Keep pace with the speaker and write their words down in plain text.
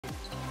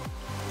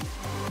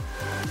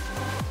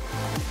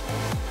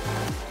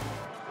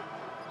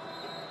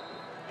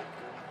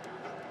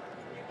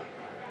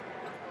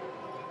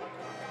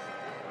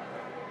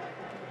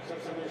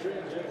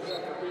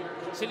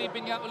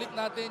Silipin nga ulit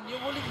natin yung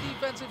huling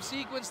defensive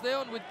sequence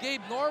na yun with Gabe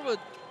Norwood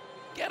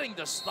getting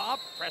the stop.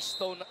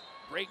 Prestone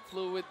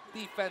breakthrough with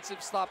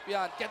defensive stop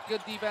yan. Get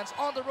good defense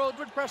on the road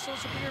with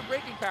Prestone's superior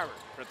breaking power.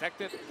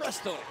 Protected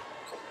Prestone.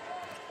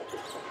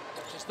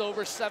 Just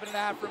over 7.5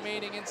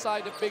 remaining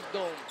inside the big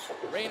dome.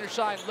 Rain or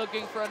shine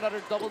looking for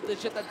another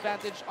double-digit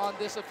advantage on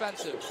this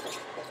offensive.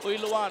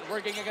 Uyluan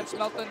working against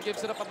Melton,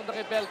 gives it up papunta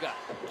kay Belga.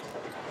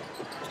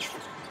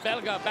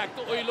 Belga back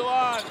to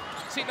Uyluan.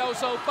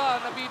 Sinausaw pa,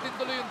 nabitin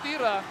tuloy yung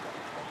tira.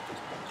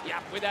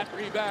 Yap with that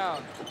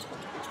rebound.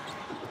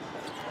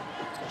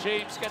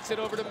 James gets it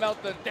over to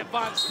Melton.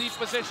 Devon's deep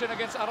position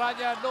against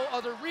Aranya. No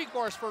other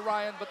recourse for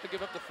Ryan but to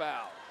give up the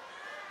foul.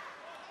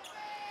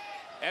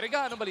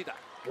 Eriga, anong balita?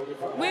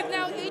 With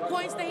now 8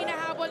 points na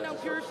hinahabol ng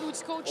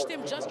Purefoods, Coach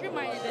Tim just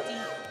reminded the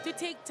team to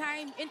take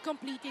time in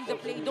completing the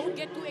play. Don't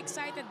get too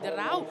excited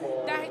raw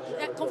dahil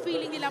kung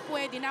feeling nila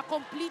pwede na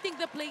completing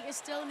the play is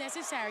still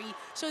necessary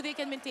so they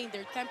can maintain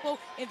their tempo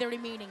in the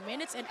remaining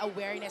minutes and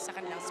awareness sa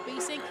kanilang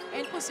spacing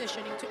and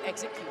positioning to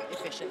execute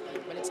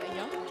efficiently. Balik sa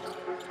inyo.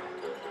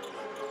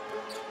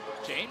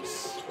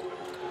 James,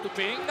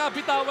 Tuping,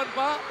 nabitawan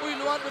pa.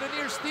 Uyluan with a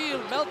near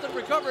steal. Melton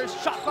recovers.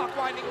 Shot clock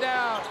winding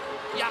down.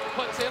 Yak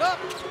puts it up.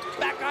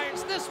 Back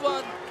irons this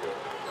one.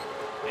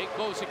 Big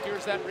Bo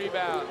secures that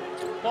rebound.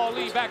 Paul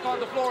Lee back on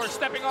the floor,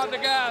 stepping on the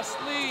gas.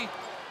 Lee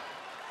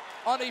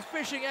on a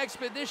fishing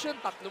expedition.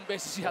 Tatlong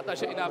beses yata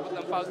siya inabot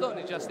ng foul doon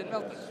ni Justin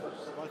Melton.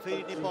 Well,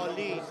 feeling ni Paul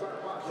Lee,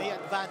 may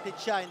advantage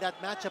siya in that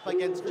matchup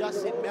against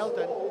Justin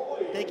Melton,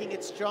 taking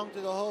it strong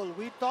to the hole.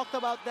 We talked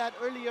about that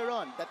earlier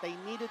on, that they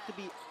needed to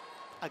be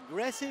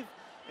aggressive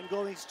and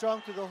going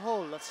strong to the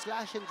hole. A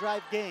slash and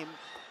drive game.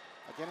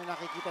 At yan ang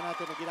nakikita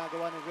natin na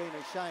ginagawa ng Rain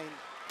or Shine.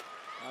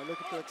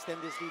 Looking to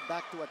extend this lead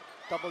back to a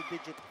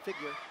double-digit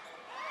figure.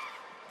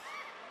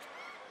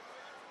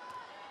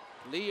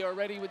 Lee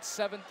already with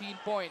 17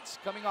 points,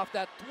 coming off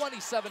that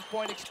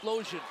 27-point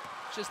explosion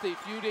just a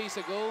few days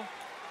ago.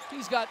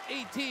 He's got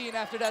 18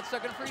 after that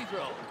second free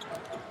throw.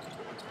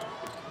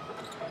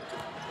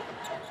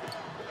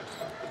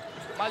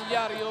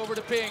 Malyari over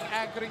to Ping,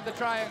 anchoring the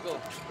triangle.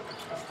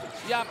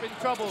 Yap in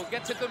trouble,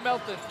 gets it to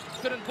Melton.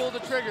 Couldn't pull the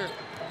trigger.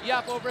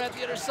 Yap over at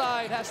the other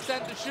side, has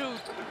 10 to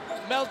shoot.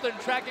 Melton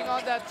tracking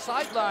on that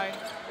sideline.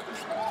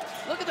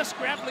 Look at the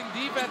scrambling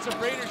defense of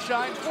Rain or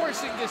Shine,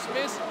 forcing this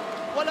miss.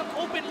 Walang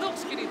open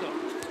looks, Kinito.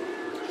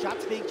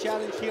 Shots being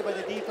challenged here by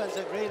the defense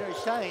of Rain or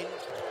Shine.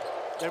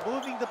 They're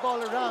moving the ball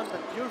around,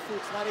 but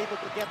Purefoods not able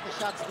to get the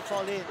shots to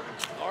fall in.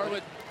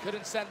 Norwood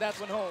couldn't send that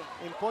one home.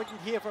 Important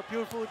here for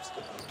Purefoods,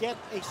 get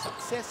a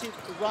successive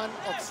run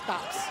of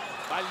stops.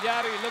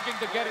 Malyari looking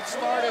to get it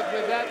started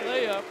with that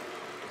layup.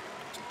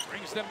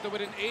 Brings them to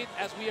within 8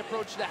 as we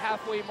approach the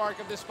halfway mark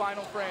of this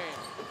final frame.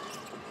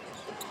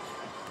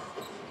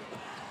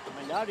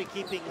 Malyari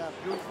keeping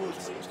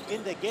Purefoods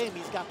in the game.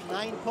 He's got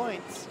 9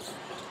 points.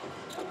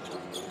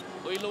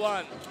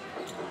 Uyluan.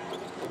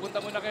 Pupunta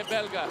muna kay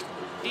Belga.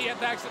 He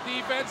attacks the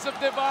defense of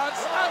Devons.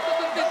 At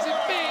the si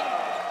Ping.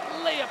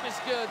 Layup is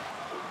good.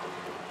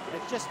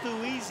 It's just too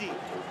easy.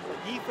 The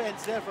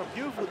defense there from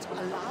Purefoods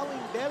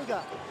allowing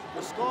Belga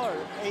to score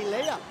a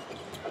layup.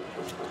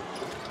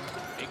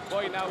 Big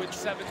boy now with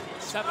 7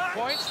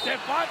 points.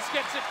 Devons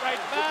gets it right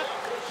back.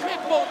 Big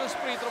bonus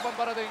free throw bang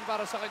parating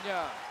para sa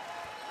kanya.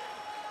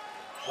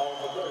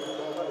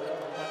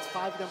 That's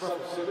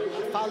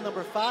foul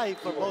number 5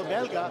 for Bo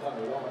Belga.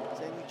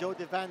 Sending Joe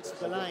Devans to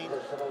the line.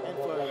 And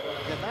for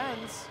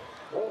Devans,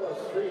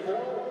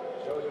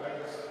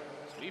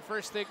 We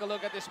first take a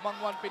look at this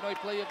Mangwan Pinoy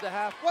play of the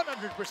half.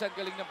 100%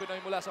 galing ng Pinoy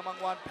mula sa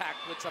Mangwan,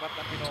 packed with sarap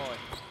ng Pinoy.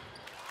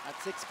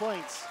 at 6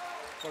 points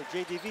for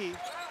JDV.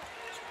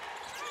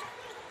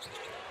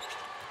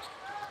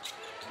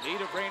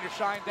 Lead of Rain or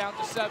Shine down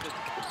to 7.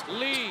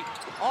 Lee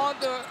on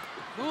the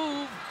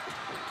move.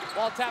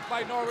 Ball tapped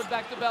by Norwood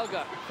back to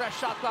Belga. Fresh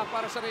shot clock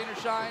para sa Rain or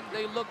Shine.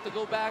 They look to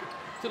go back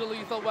to the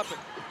lethal weapon.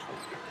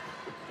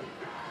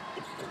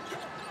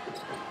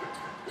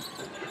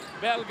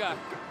 Belga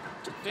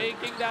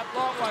taking that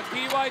long one.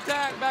 PY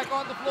Tang back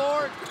on the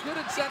floor.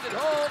 Couldn't send it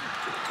home.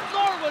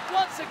 Norwood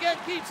once again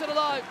keeps it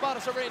alive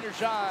para sa Rain or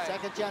Shine.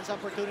 Second chance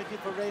opportunity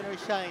for Rain or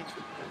Shine.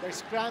 They're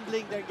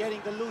scrambling. They're getting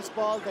the loose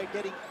ball. They're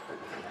getting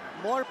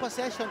more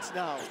possessions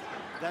now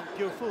than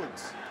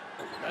Purefoods.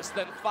 Less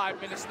than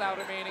 5 minutes now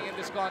remaining in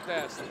this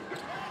contest.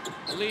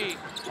 Lee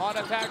on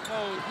attack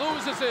mode,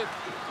 loses it.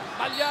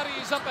 Malyari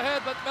is up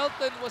ahead, but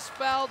Melton was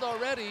fouled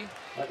already.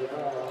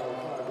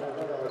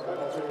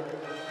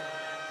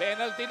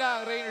 Penalty na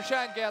ang Rain or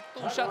Shine, kaya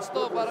 2 shots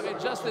to para kay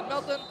Justin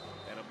Melton.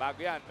 Pero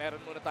bago yan, meron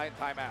muna tayong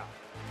timeout.